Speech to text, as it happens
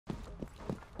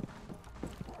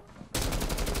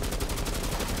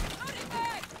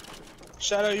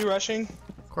Shadow, you rushing?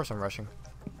 Of course I'm rushing.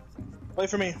 Wait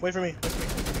for me. Wait for me. Wait for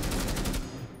me.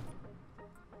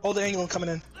 Hold the angle. Coming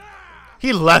in.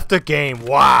 He left the game.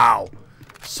 Wow.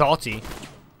 Salty.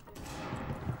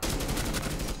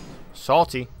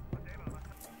 Salty.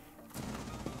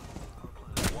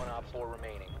 One op 4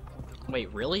 remaining.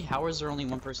 Wait, really? How is there only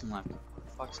one person left? What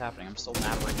the fuck's happening? I'm still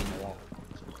navigating the wall.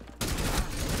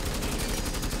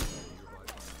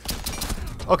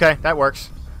 Okay, that works.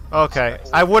 Okay,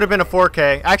 I would have been a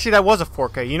 4K. Actually, that was a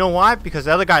 4K. You know why? Because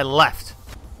the other guy left.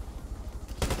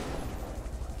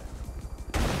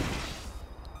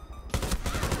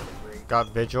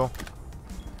 Got Vigil.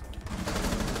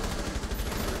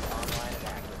 Online and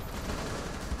active.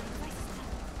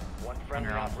 One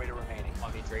friendly operator remaining.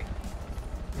 1v3.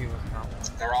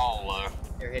 They're all low.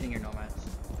 They're hitting your nomads.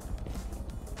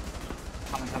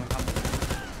 Coming. One op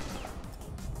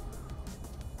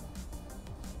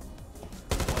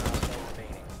 4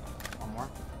 remaining. One more.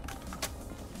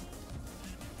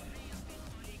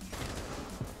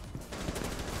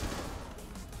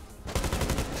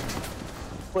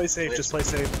 Play safe. Just play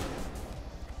safe.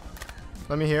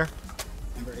 Let me hear.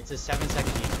 Remember, it's a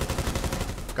 7-second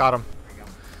game. Got him. There you go.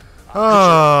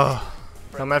 Oh.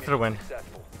 No matter for the win.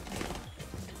 Successful.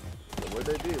 What'd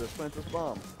they do? Let's plant this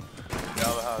bomb.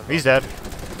 He's dead.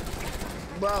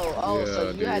 Bro, oh, so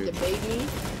Yeah, you had to dude. bait me?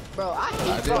 Bro, I I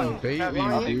hate didn't bait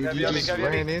you, dude. You just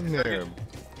ran in there.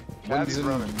 One's in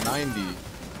 90.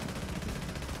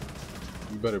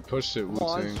 You better push it,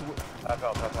 Wu-Tang.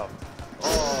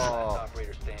 Oh.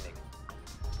 Operator standing.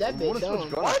 that bitch switch dumb.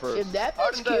 guns first. If that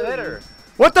bitch killed you.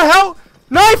 What the hell?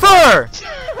 Knifer!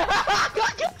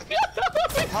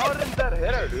 How didn't that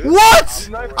hit her, dude? What?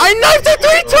 I knifed her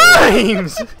 3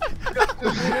 times!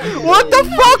 What the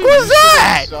fuck was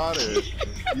that? Shot her.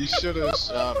 You should have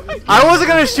shot her. I wasn't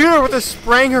gonna shoot her with her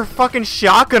spraying her fucking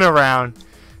shotgun around.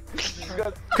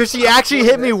 Cause she actually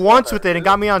hit me once with it and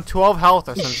got me on 12 health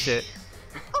or some shit.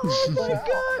 Oh my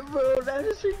god, bro, that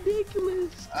is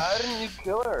ridiculous. How didn't you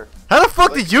kill her? How the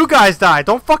fuck did you guys die?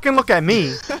 Don't fucking look at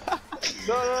me.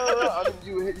 No. I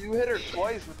mean, you hit her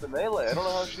twice with the melee. I don't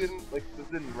know how she didn't, like, this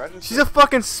didn't register. She's a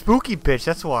fucking spooky bitch,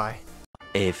 that's why.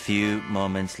 A few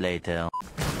moments later.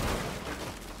 Is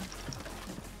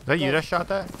that you that shot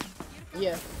that?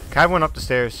 Yeah. Cav went up the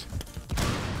stairs.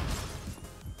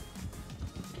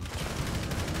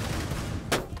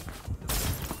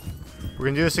 We're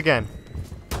gonna do this again.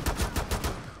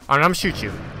 I'm gonna shoot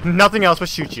you. Nothing else but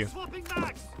shoot you.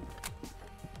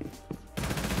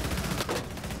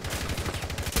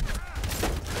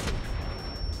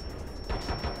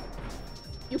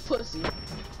 You pussy.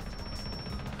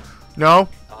 No.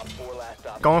 Op 4 last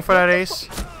op. Going for that ace.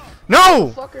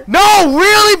 No! Fucker. No!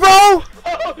 Really, bro?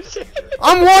 Oh shit.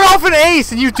 I'm one off an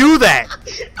ace and you do that!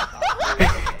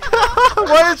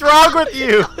 What is wrong with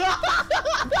you?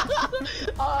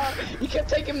 You kept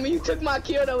taking me, you took my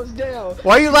kill that was down.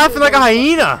 Why are you laughing like a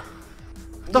hyena?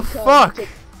 What the fuck?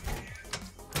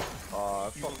 Aw, I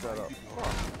fucked that up.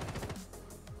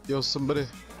 Yo, somebody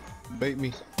bait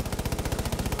me.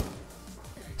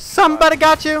 Somebody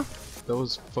got you? That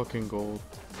was fucking gold.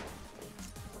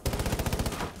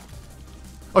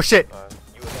 Oh shit.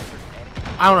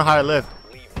 I don't know how I lived.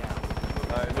 Leave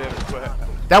now.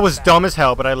 That was dumb as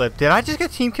hell, but I lived. Did I just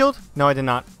get team killed? No, I did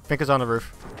not. Finka's on the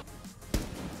roof.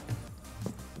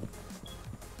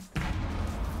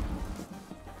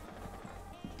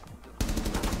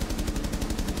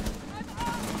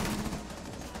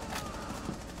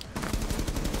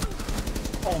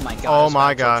 Oh my god. Oh this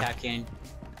my guy god. attacking.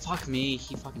 Fuck me,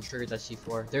 he fucking triggered that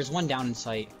C4. There's one down in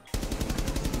sight.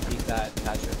 Peek that,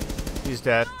 Patrick. He's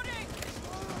dead.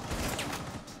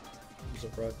 There's a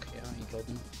Brook, yeah, he killed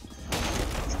him.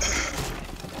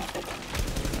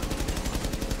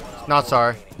 Not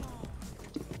sorry.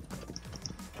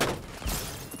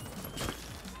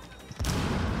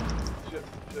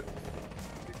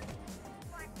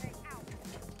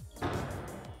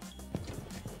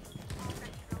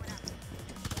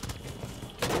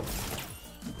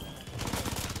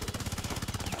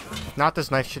 Not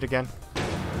this knife shit again.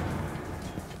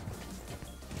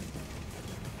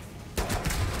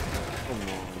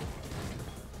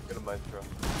 Get a maestro.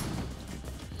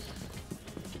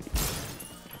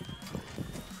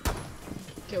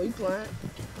 Can we plant?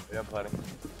 Yeah, I'm planning.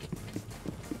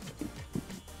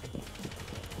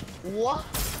 What?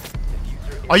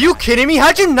 Are you kidding me?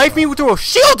 How'd you knife me with a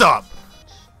shield up?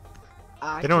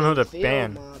 I They don't know can to feel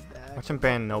ban. my back. Watch them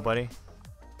ban nobody.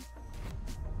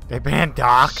 They banned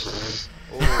Doc.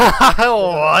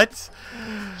 What?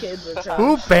 Kids are trash.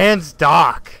 Who bans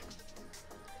Doc?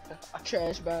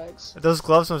 Trash bags. Those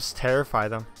gloves must terrify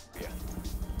them.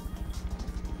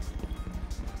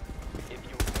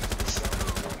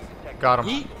 Got him.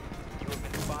 You have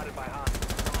been spotted by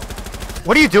hostiles.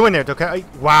 What are you doing there, okay?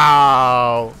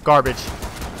 Wow. Garbage.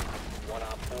 1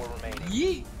 op 4 remaining.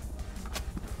 Yeet.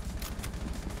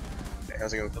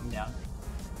 How's it going? Come down.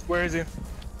 Where is he?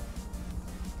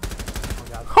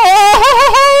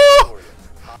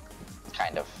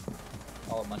 Kind of.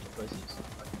 All a bunch of pussies.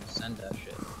 Fucking send that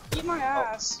shit. Eat my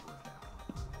ass.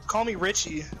 Call me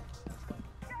Richie.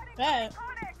 Bet.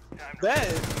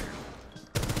 Bet.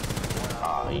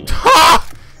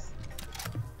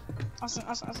 Awesome.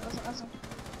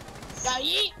 Yeah,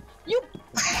 yeet. You.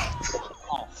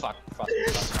 Oh fuck.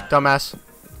 Dumbass.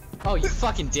 Oh, you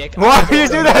fucking dick. Why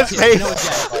did you do that, Space? No,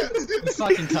 Jack. You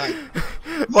fucking cunt.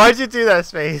 Why'd you do that,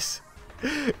 Space?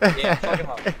 Yeah, fuck him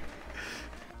up.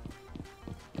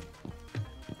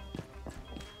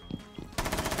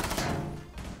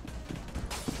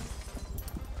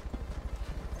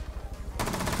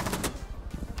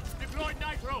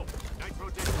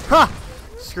 Huh!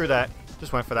 Screw that.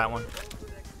 Just went for that one.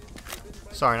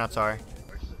 Sorry, not sorry.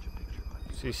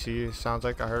 CC sounds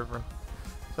like I heard from.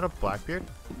 Is that a Blackbeard?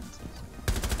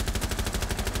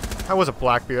 That was a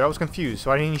Blackbeard. I was confused,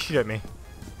 so why didn't you shoot at me?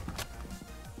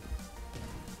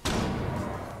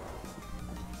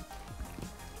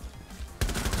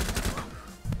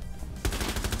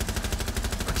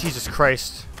 Oh, Jesus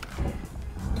Christ.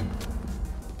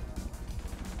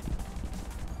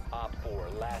 Op 4,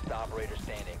 last operator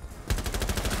standing.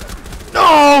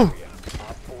 No!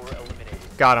 Op 4 eliminated.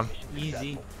 Got him.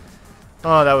 Easy.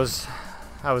 Oh, that was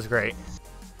great.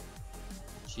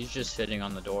 She's just sitting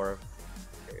on the door of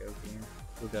karaoke.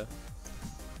 Hookah.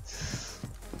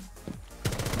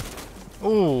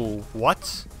 Ooh,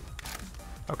 what?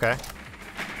 Okay.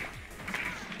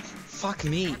 Fuck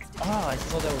me. Oh, I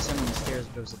thought that was someone on the stairs,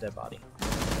 but it was a dead body.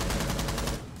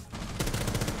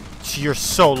 You're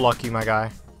so lucky, my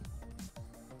guy.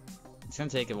 It's gonna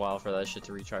take a while for that shit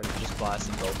to recharge. Just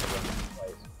blasting both of them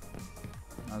twice.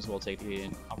 Might as well take the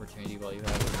opportunity while you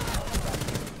have it.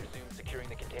 Resume securing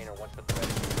the container once the threat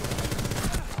is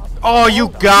Oh, you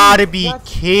gotta be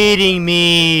kidding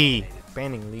me!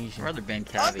 Banning Legion. I'd rather ban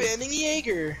I'm Cavi. banning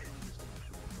Jaeger.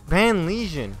 Ban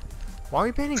Legion. Why are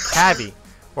we banning Cavi?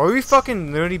 Why are we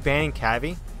fucking literally banning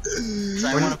Cavi?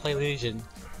 I wanna play Legion.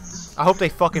 I hope they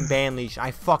fucking ban Legion.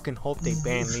 I fucking hope they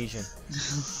ban Legion.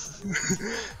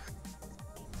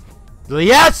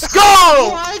 Let's go!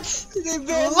 What? They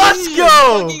banned Let's Legion,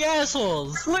 go! Fucking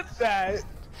assholes! Clip that.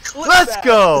 Clip Let's that.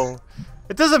 go!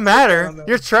 It doesn't matter.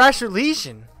 You're trash with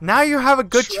Legion. Now you have a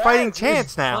good fighting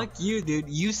chance now. Fuck you, dude.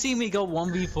 You see me go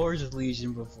 1v4s with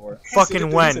Legion before.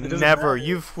 Fucking when? It doesn't Never.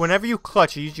 matter. Whenever you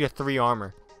clutch, you usually get 3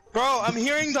 armor. Bro, I'm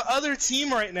hearing the other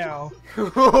team right now.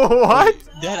 What?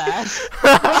 Dead ass.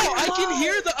 Bro, I can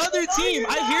hear the other team.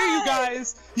 I hear you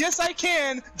guys. Yes, I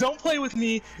can. Don't play with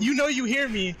me. You know you hear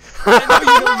me. I know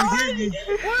you hear me.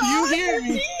 You hear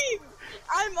me.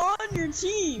 I'm on your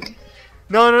team.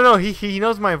 No. He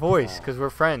knows my voice because we're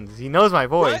friends. He knows my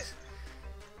voice.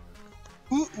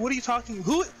 What are you talking?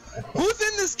 Who's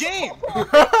in this game? Yo,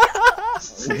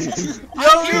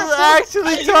 you're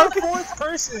actually talking. Fourth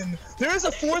person. There is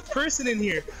a fourth person in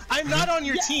here. I'm not on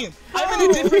your team. I'm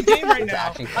in a different game right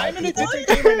now. I'm in a different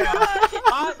game right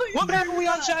now. What map are we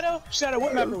on, Shadow? Shadow,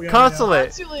 what map are we on?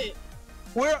 Consulate.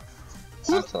 Where?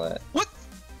 Consulate. What?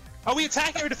 Are we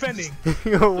attacking or defending?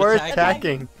 We're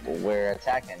attacking. We're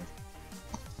attacking.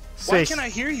 Why can't I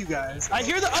hear you guys? I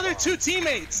hear the other 2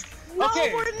 teammates. No,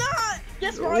 Okay. we're not.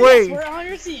 Yes, we're, Wait. yes, we're on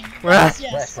your team. Yes,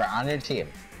 Yes, we're on your team.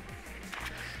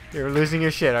 You're losing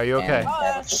your shit. Are you okay?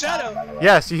 Shadow.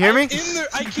 Yes, you hear me? In there,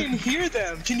 I can hear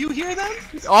them. Can you hear them?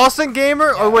 Austin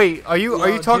Gamer? Or wait, are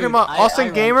you talking about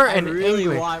Austin Gamer and I really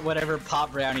English? want whatever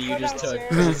pop brownie you just took.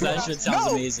 Because that shit sounds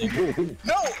No. amazing.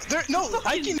 No,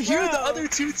 I can hear the other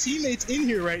 2 teammates in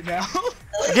here right now.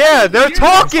 Yeah, they're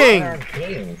talking.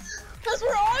 Because we're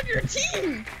on your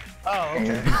team. Oh,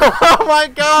 okay. Oh my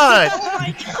god. Oh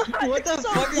my god. What the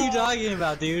fuck are you talking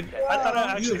about, dude? I thought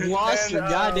I actually You lost heard your that.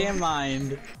 goddamn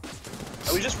mind.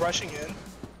 Are we just rushing in?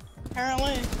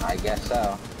 Apparently. I guess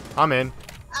so. I'm in.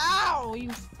 Ow, you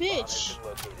bitch.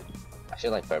 I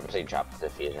should like purposely drop the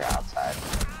diffuser outside.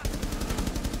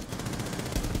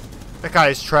 That guy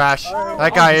is trash.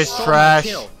 That guy is stole my trash.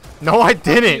 kill. No, I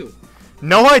didn't.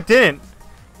 No, I didn't.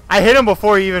 I hit him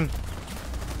before he even.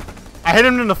 I hit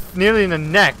him in the nearly in the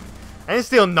neck. I didn't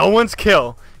steal no one's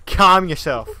kill. Calm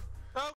yourself.